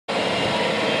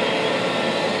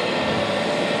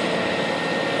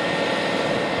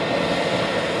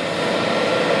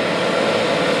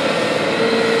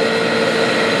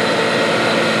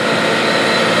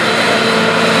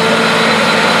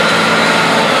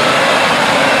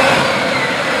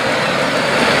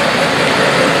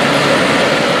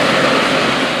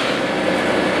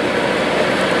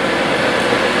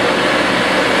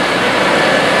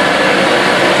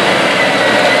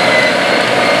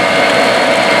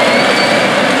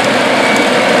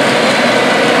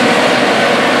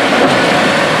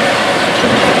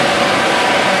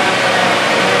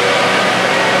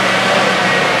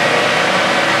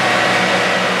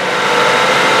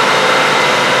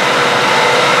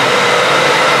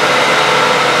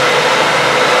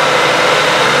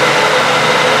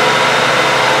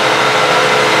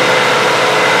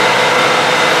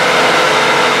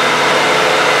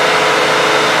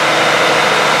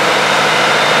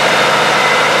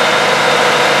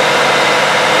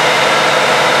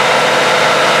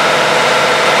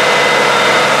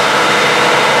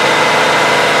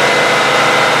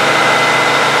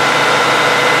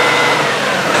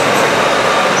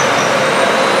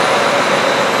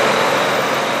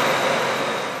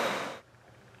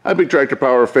Hi Big Tractor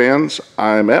Power fans,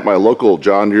 I'm at my local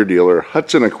John Deere dealer,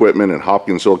 Hudson Equipment in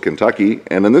Hopkinsville, Kentucky,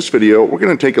 and in this video we're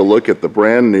going to take a look at the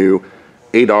brand new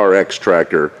 8RX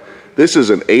tractor. This is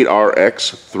an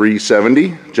 8RX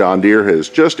 370. John Deere has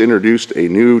just introduced a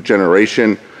new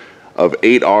generation of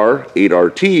 8R,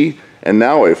 8RT, and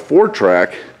now a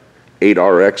 4-track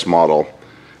 8RX model.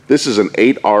 This is an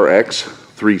 8RX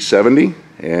 370,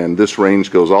 and this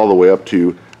range goes all the way up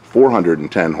to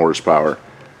 410 horsepower.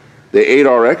 The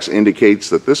 8RX indicates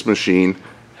that this machine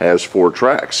has 4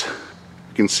 tracks.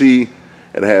 You can see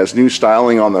it has new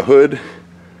styling on the hood,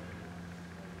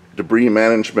 debris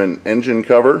management engine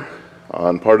cover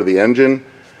on part of the engine.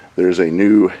 There's a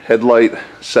new headlight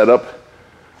setup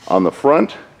on the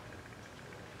front.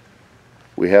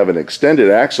 We have an extended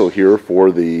axle here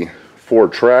for the 4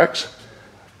 tracks.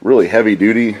 Really heavy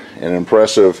duty and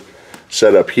impressive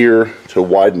setup here to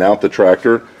widen out the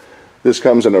tractor. This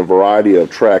comes in a variety of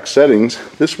track settings.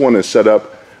 This one is set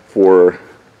up for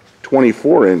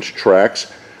 24-inch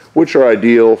tracks, which are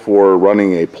ideal for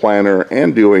running a planter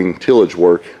and doing tillage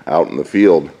work out in the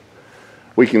field.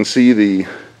 We can see the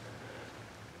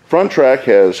front track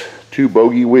has 2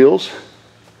 bogie wheels,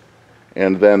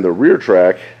 and then the rear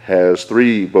track has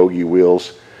 3 bogie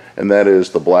wheels, and that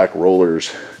is the black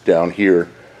rollers down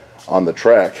here on the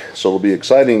track. So it'll be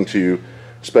exciting to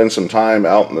spend some time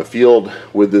out in the field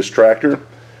with this tractor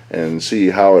and see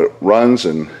how it runs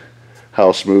and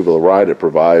how smooth a ride it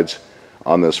provides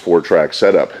on this 4-track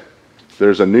setup.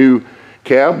 There's a new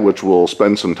cab which we'll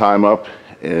spend some time up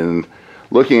in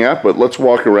looking at, but let's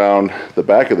walk around the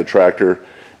back of the tractor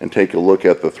and take a look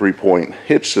at the 3-point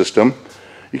hitch system.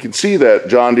 You can see that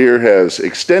John Deere has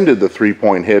extended the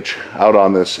 3-point hitch out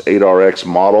on this 8RX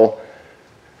model,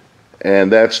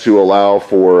 and that's to allow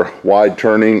for wide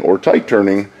turning or tight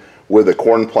turning with a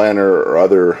corn planter or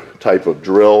other type of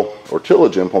drill or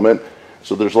tillage implement.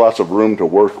 So there's lots of room to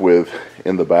work with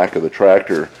in the back of the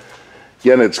tractor.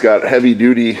 Again, it's got heavy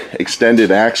duty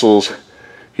extended axles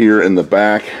here in the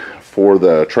back for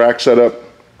the track setup.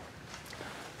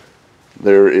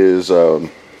 There is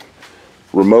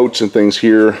remotes and things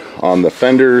here on the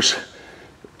fenders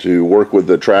to work with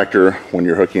the tractor when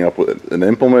you're hooking up with an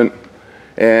implement.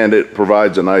 And it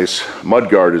provides a nice mud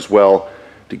guard as well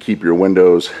to keep your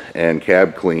windows and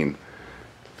cab clean.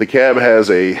 The cab has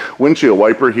a windshield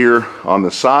wiper here on the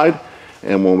side,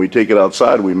 and when we take it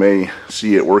outside we may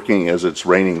see it working as it's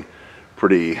raining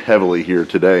pretty heavily here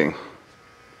today.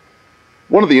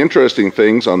 One of the interesting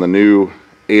things on the new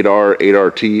 8R,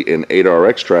 8RT, and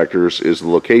 8RX tractors is the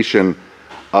location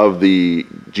of the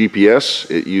GPS.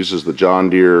 It uses the John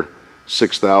Deere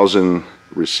 6000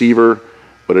 receiver,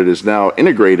 but it is now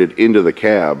integrated into the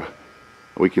cab.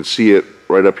 We can see it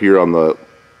right up here on the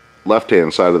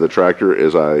left-hand side of the tractor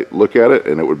as I look at it,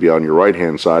 and it would be on your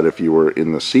right-hand side if you were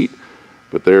in the seat.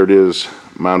 But there it is,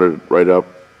 mounted right up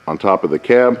on top of the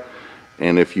cab.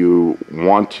 And if you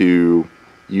want to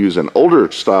use an older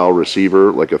style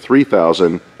receiver like a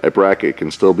 3000, a bracket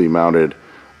can still be mounted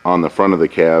on the front of the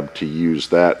cab to use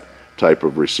that type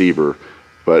of receiver.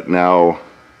 But now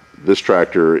this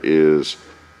tractor is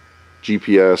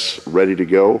GPS ready to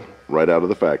go right out of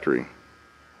the factory.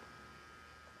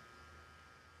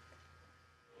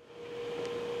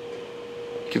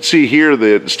 You can see here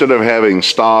that instead of having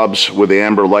stobs with the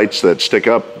amber lights that stick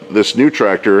up, this new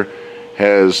tractor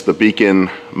has the beacon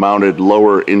mounted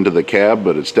lower into the cab,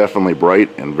 but it's definitely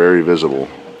bright and very visible.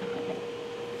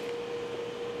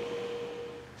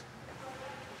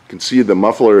 You can see the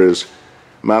muffler is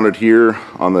mounted here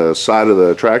on the side of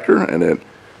the tractor, and it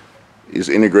is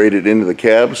integrated into the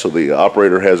cab so the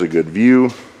operator has a good view,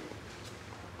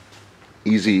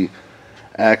 easy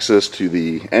access to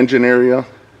the engine area,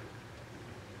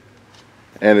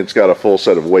 and it's got a full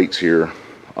set of weights here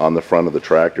on the front of the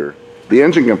tractor. The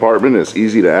engine compartment is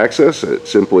easy to access. It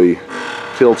simply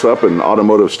tilts up in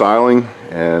automotive styling,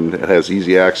 and it has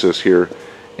easy access here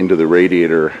into the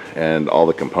radiator and all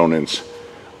the components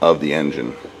of the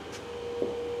engine.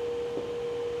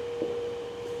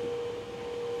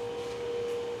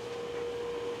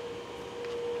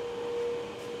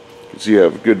 So you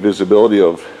have good visibility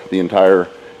of the entire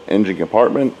engine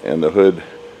compartment, and the hood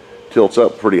tilts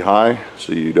up pretty high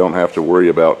so you don't have to worry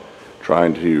about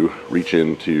trying to reach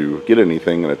in to get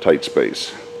anything in a tight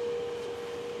space.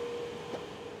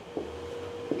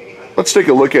 Let's take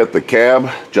a look at the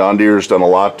cab. John Deere's done a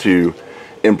lot to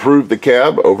improve the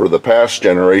cab over the past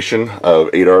generation of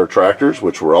 8R tractors,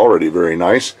 which were already very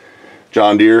nice.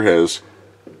 John Deere has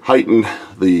heightened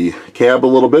the cab a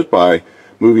little bit by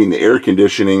moving the air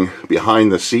conditioning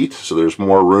behind the seat so there's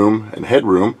more room and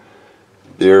headroom.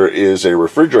 There is a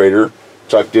refrigerator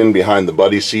tucked in behind the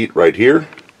buddy seat right here.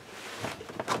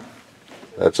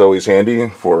 That's always handy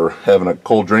for having a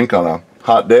cold drink on a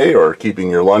hot day or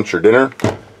keeping your lunch or dinner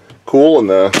cool in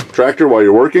the tractor while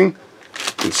you're working.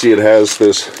 You can see it has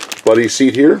this buddy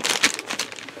seat here,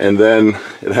 and then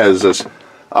it has this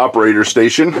operator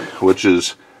station, which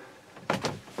is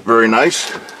very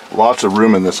nice. Lots of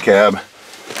room in this cab.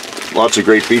 Lots of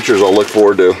great features I'll look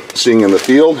forward to seeing in the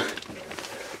field.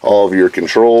 All of your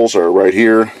controls are right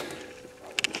here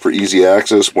for easy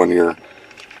access when you're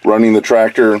running the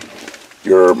tractor.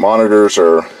 Your monitors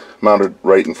are mounted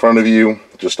right in front of you,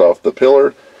 just off the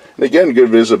pillar. And again, good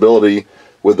visibility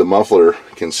with the muffler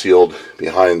concealed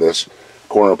behind this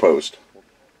corner post.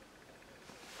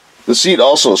 The seat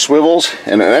also swivels,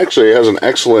 and it actually has an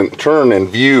excellent turn and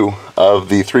view of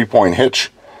the 3-point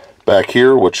hitch back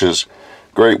here, which is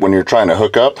great when you're trying to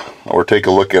hook up or take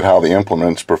a look at how the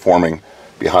implement's performing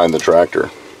behind the tractor.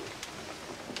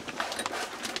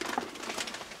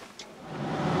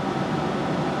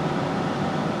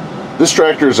 This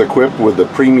tractor is equipped with the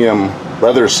premium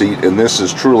leather seat, and this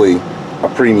is truly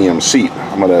a premium seat.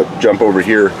 I'm going to jump over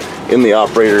here in the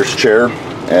operator's chair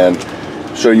and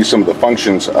show you some of the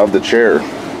functions of the chair.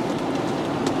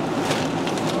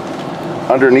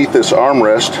 Underneath this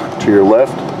armrest to your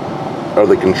left are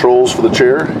the controls for the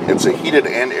chair. It's a heated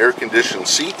and air-conditioned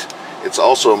seat. It's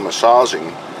also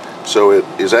massaging, so it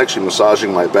is actually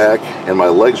massaging my back and my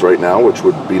legs right now, which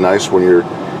would be nice when you're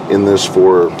in this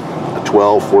for a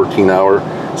 12, 14-hour,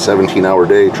 17-hour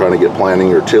day trying to get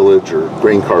planting or tillage or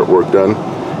grain cart work done.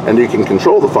 And you can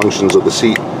control the functions of the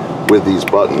seat with these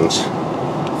buttons.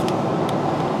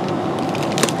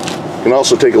 You can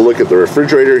also take a look at the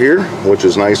refrigerator here, which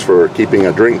is nice for keeping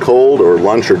a drink cold or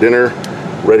lunch or dinner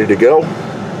ready to go.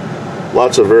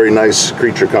 Lots of very nice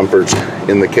creature comforts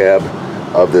in the cab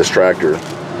of this tractor.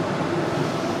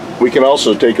 We can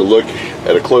also take a look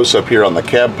at a close-up here on the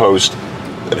cab post.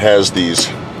 It has these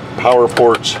power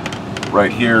ports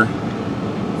right here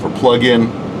for plug-in,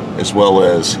 as well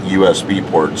as USB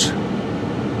ports.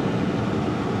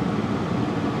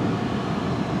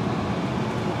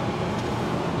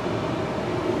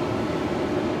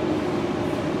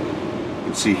 You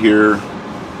can see here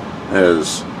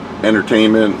has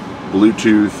entertainment,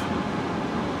 Bluetooth,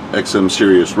 XM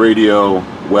Sirius radio,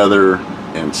 weather,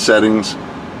 and settings.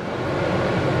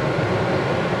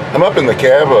 I'm up in the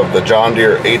cab of the John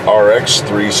Deere 8RX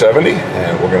 370,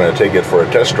 and we're going to take it for a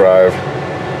test drive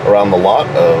around the lot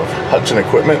of Hudson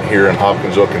Equipment here in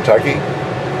Hopkinsville, Kentucky.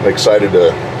 I'm excited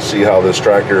to see how this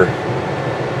tractor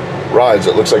rides.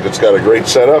 It looks like it's got a great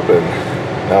setup, and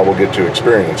now we'll get to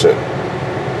experience it.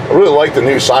 I really like the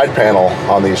new side panel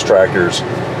on these tractors.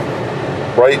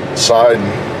 Bright side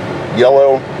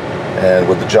yellow and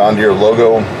with the John Deere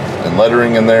logo and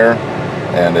lettering in there,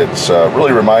 and it's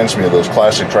really reminds me of those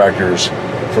classic tractors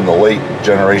from the late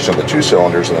generation of the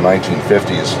 2-cylinders in the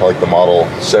 1950s, like the Model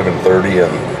 730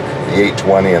 and the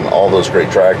 820 and all those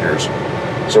great tractors.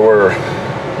 So we're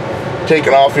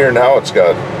taking off here now. It's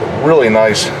got a really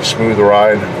nice smooth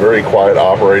ride, very quiet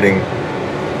operating,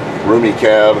 roomy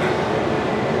cab.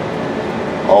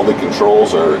 All the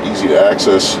controls are easy to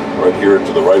access right here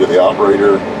to the right of the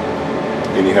operator.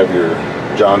 And you have your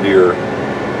John Deere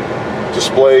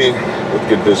display with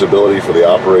good visibility for the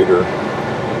operator.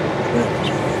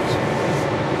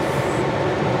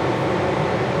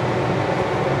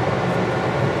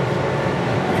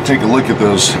 Take a look at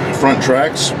those front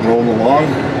tracks rolling along.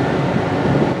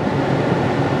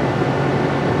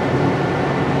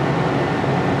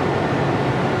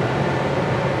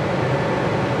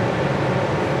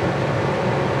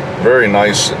 Very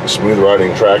nice, smooth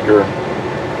riding tractor.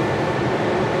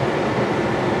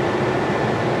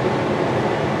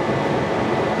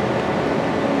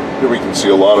 Here we can see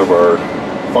a lot of our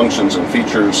functions and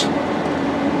features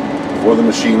for the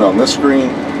machine on this screen.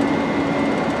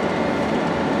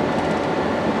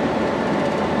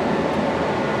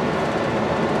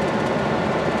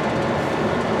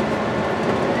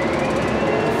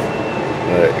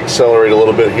 Accelerate a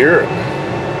little bit here.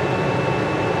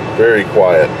 Very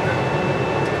quiet.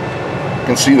 You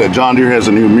can see that John Deere has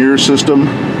a new mirror system.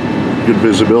 Good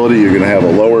visibility. You're going to have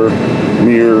a lower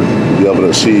mirror, be able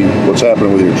to see what's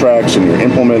happening with your tracks and your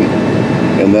implement,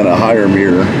 and then a higher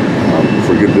mirror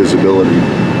for good visibility.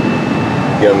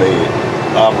 Again,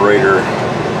 the operator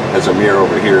has a mirror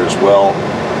over here as well.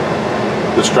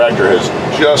 This tractor has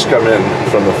just come in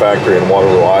from the factory in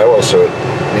Waterloo, Iowa, so it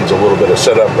needs a little bit of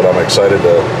setup, but I'm excited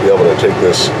to be able to take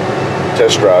this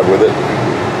test drive with it.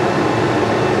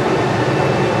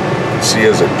 See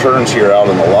as it turns here out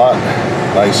in the lot,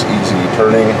 nice easy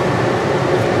turning,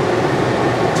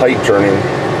 tight turning.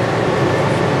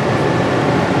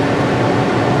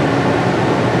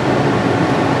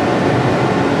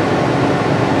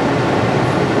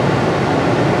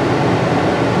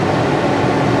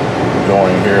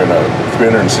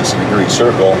 360-degree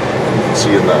circle. You can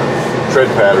see in the tread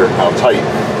pattern how tight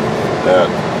that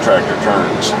tractor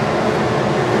turns.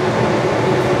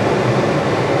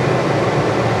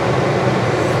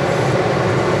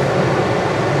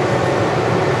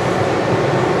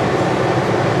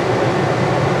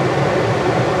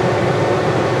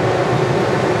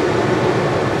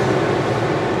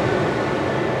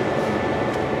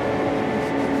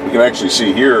 You can actually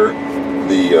see here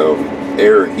the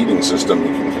air and heating system.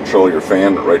 You can control your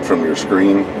fan right from your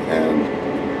screen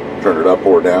and turn it up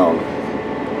or down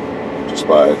just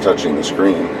by touching the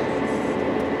screen.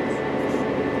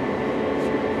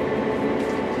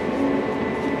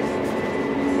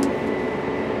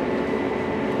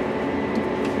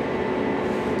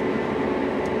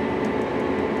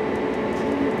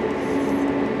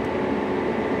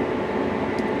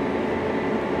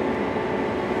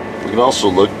 You can also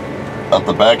look at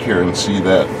the back here and see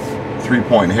that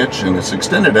 3-point hitch, and it's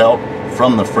extended out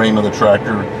from the frame of the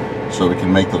tractor so it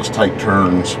can make those tight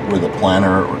turns with a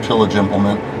planter or tillage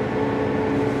implement.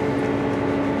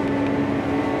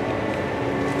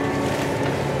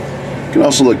 You can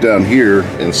also look down here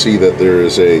and see that there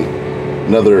is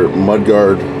another mud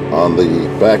guard on the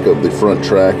back of the front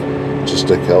track, just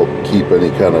to help keep any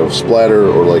kind of splatter,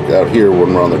 or like out here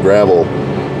when we're on the gravel,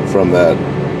 from that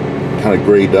kind of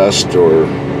gray dust or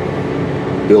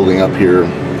building up here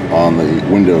on the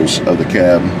windows of the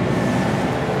cab.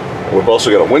 We've also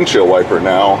got a windshield wiper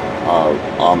now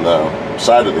on the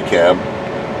side of the cab,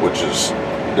 which is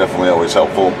definitely always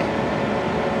helpful.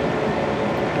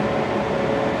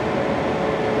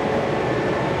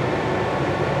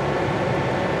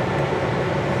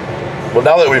 Well,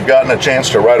 now that we've gotten a chance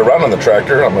to ride around on the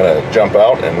tractor, I'm going to jump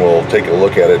out and we'll take a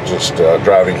look at it just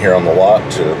driving here on the lot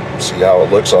to see how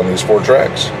it looks on these 4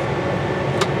 tracks.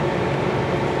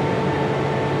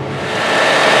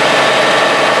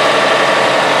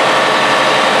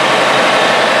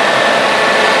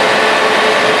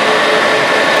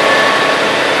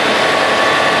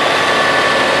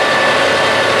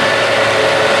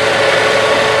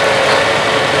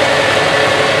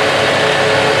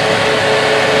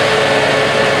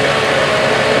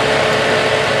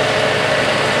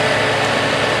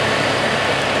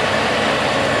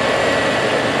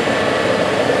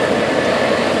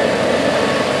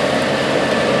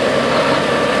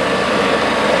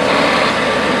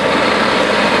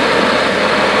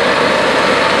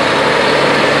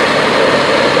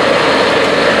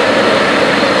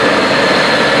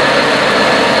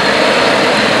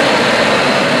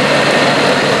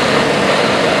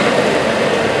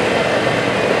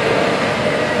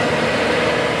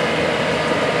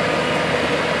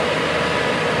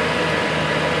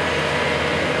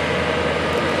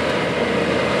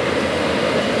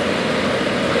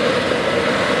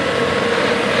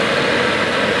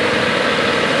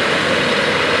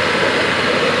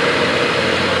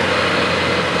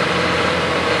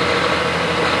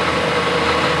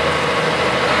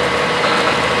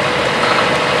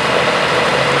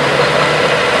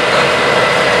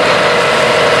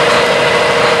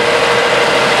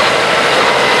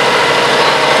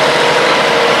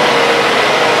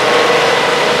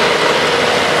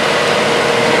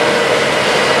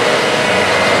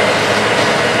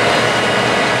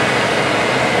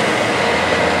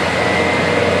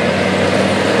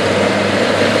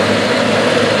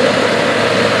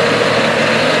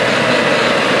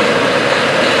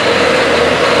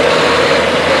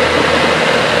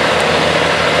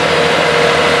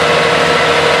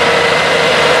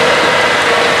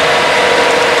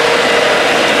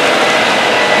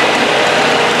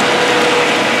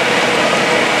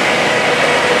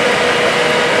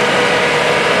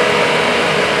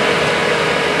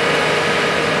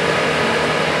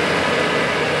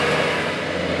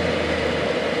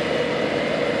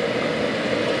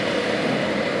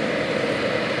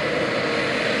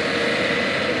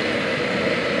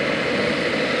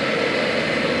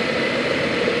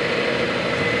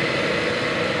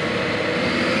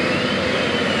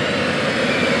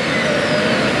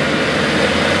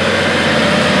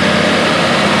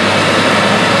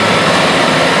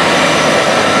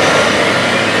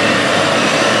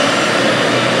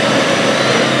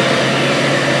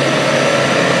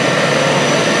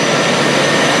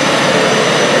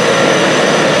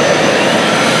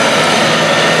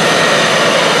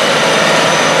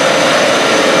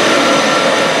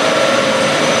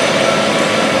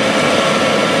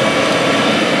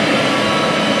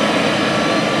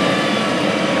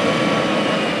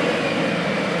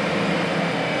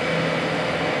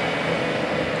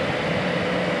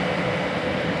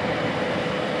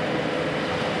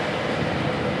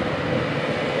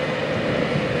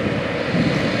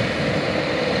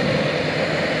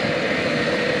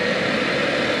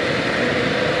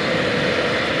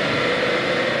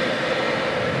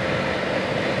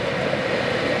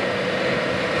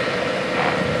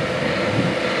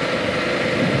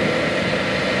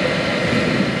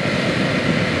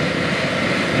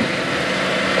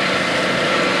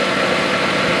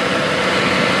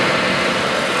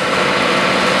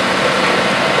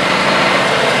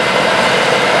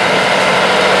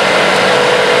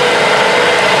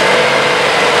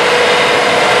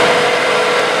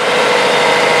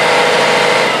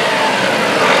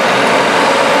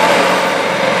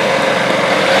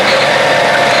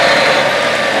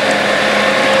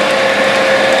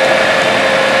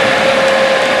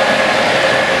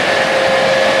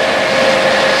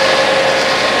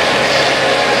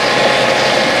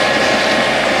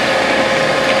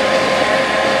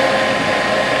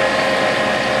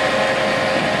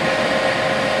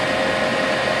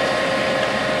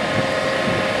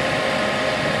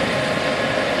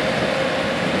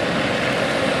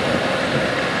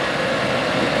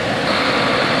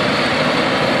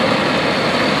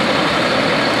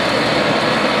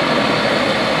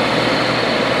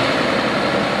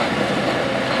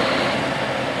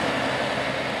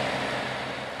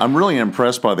 I'm really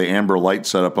impressed by the amber light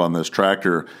setup on this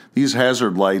tractor. These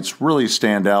hazard lights really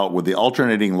stand out with the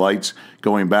alternating lights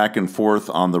going back and forth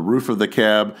on the roof of the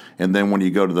cab, and then when you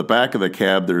go to the back of the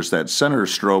cab, there's that center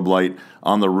strobe light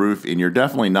on the roof, and you're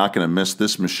definitely not going to miss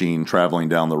this machine traveling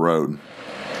down the road.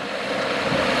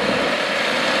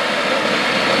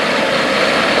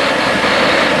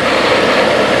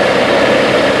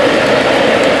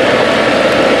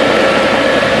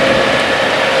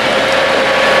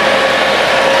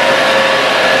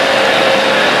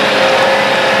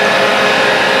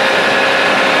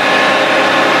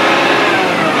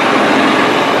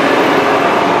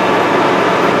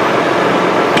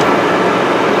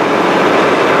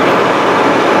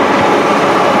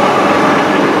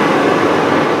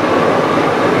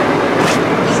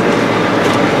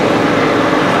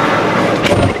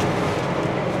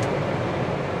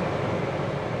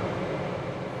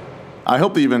 I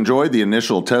hope that you've enjoyed the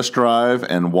initial test drive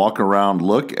and walk around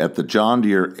look at the John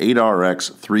Deere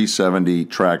 8RX 370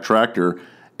 track tractor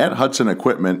at Hudson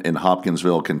Equipment in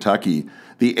Hopkinsville, Kentucky.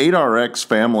 The 8RX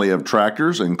family of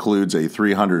tractors includes a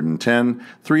 310,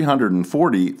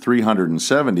 340,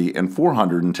 370, and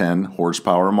 410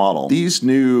 horsepower model. These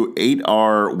new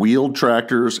 8R wheeled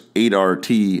tractors,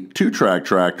 8RT 2-track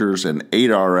tractors, and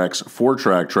 8RX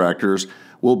 4-track tractors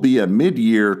will be a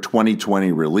mid-year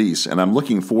 2020 release, and I'm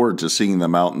looking forward to seeing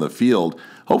them out in the field.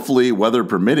 Hopefully, weather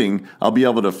permitting, I'll be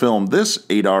able to film this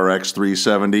 8RX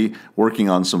 370 working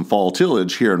on some fall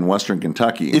tillage here in western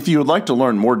Kentucky. If you would like to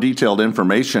learn more detailed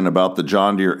information about the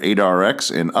John Deere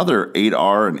 8RX and other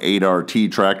 8R and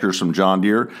 8RT tractors from John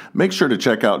Deere, make sure to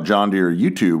check out John Deere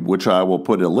YouTube, which I will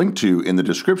put a link to in the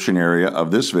description area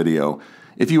of this video.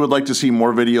 If you would like to see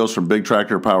more videos from Big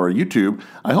Tractor Power YouTube,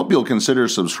 I hope you'll consider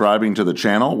subscribing to the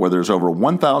channel where there's over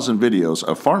 1,000 videos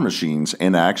of farm machines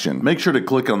in action. Make sure to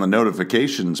click on the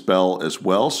notifications bell as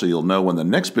well so you'll know when the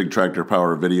next Big Tractor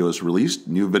Power video is released.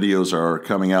 New videos are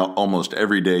coming out almost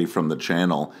every day from the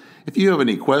channel. If you have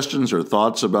any questions or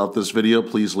thoughts about this video,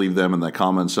 please leave them in the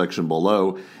comment section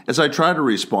below as I try to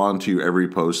respond to every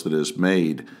post that is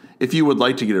made. If you would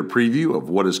like to get a preview of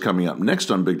what is coming up next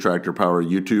on Big Tractor Power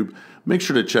YouTube, make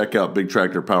sure to check out Big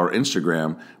Tractor Power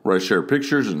Instagram, where I share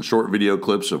pictures and short video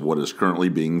clips of what is currently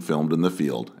being filmed in the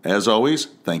field. As always,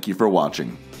 thank you for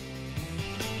watching.